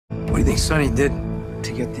do you think Sonny did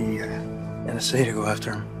to get the NSA to go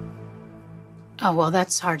after him? Oh, well,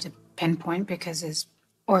 that's hard to pinpoint because his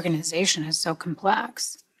organization is so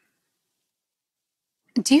complex.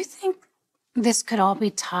 Do you think this could all be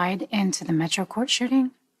tied into the Metro Court shooting?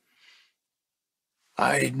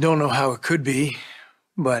 I don't know how it could be,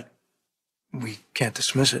 but we can't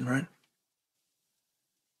dismiss it, right?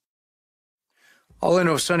 All I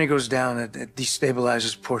know, if Sonny goes down, it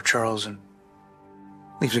destabilizes poor Charles and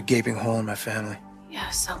leaves a gaping hole in my family.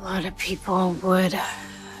 Yes, a lot of people would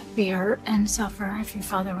be hurt and suffer if your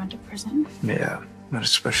father went to prison. Yeah, but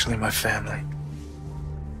especially my family.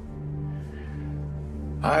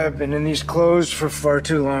 I've been in these clothes for far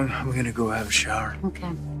too long. I'm gonna go have a shower.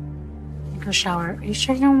 Okay. Go shower. Are you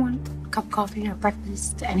sure you don't want a cup of coffee or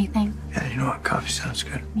breakfast, anything? Yeah, you know what? Coffee sounds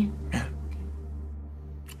good. Yeah. Yeah.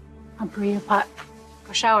 I'll brew you a pot.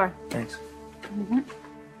 Go shower. Thanks. Mm-hmm.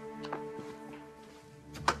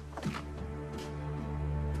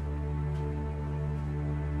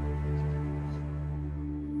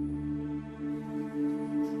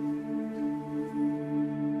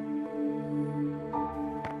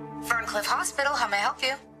 Ferncliff Hospital, how may I help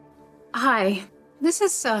you? Hi, this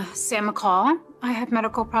is Sam McCall. I have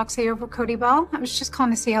medical proxy over Cody Bell. I was just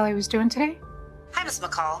calling to see how he was doing today. Hi, Miss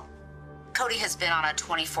McCall. Cody has been on a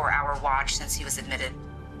 24-hour watch since he was admitted.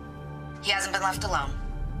 He hasn't been left alone.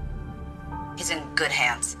 He's in good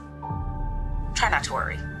hands. Try not to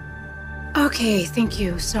worry. Okay, thank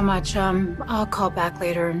you so much. I'll call back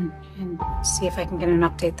later and see if I can get an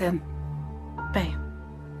update then. Bye.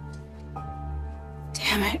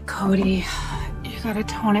 Damn it, Cody. You gotta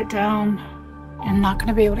tone it down. You're not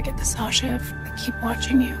gonna be able to get this house if I keep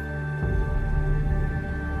watching you.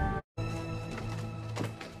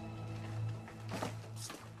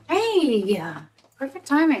 Hey, perfect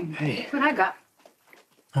timing. Hey. Look what I got.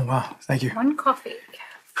 Oh, wow. Thank you. One coffee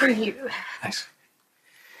for you. Thanks.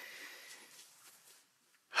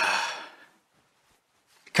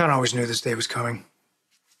 Kind of always knew this day was coming.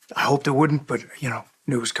 I hoped it wouldn't, but,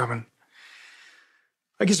 knew it was coming.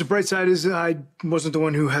 I guess the bright side is I wasn't the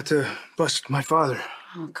one who had to bust my father.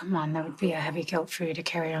 Oh, come on. That would be a heavy guilt for you to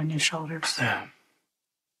carry on your shoulders. Yeah.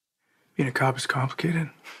 Being a cop is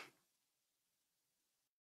complicated.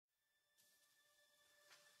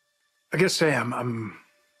 I guess say I'm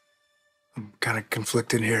kind of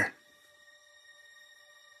conflicted here.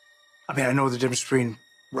 I mean, I know the difference between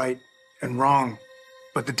right and wrong,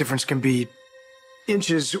 but the difference can be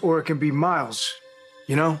inches or it can be miles,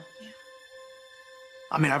 you know? Yeah.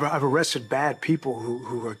 I mean, I've arrested bad people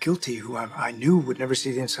who are guilty, who I knew would never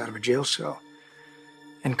see the inside of a jail cell.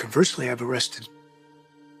 And conversely, I've arrested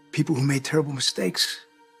people who made terrible mistakes,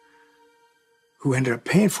 who ended up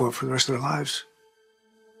paying for it for the rest of their lives.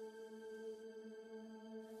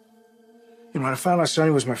 When I found out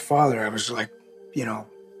Sonny was my father, I was like,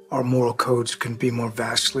 our moral codes couldn't be more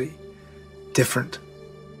vastly different.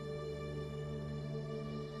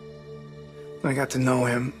 When I got to know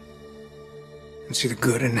him and see the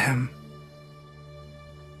good in him,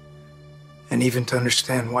 and even to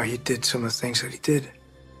understand why he did some of the things that he did.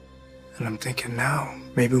 And I'm thinking now,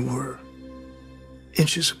 maybe we're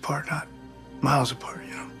inches apart, not miles apart,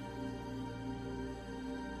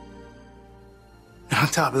 And on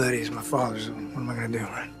top of that, he's my father, so what am I gonna do,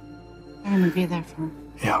 right? You're gonna be there for him.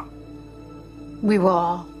 Yeah. We will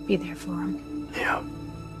all be there for him. Yeah.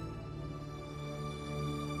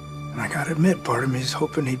 And I gotta admit, part of me is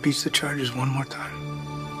hoping he beats the charges one more time.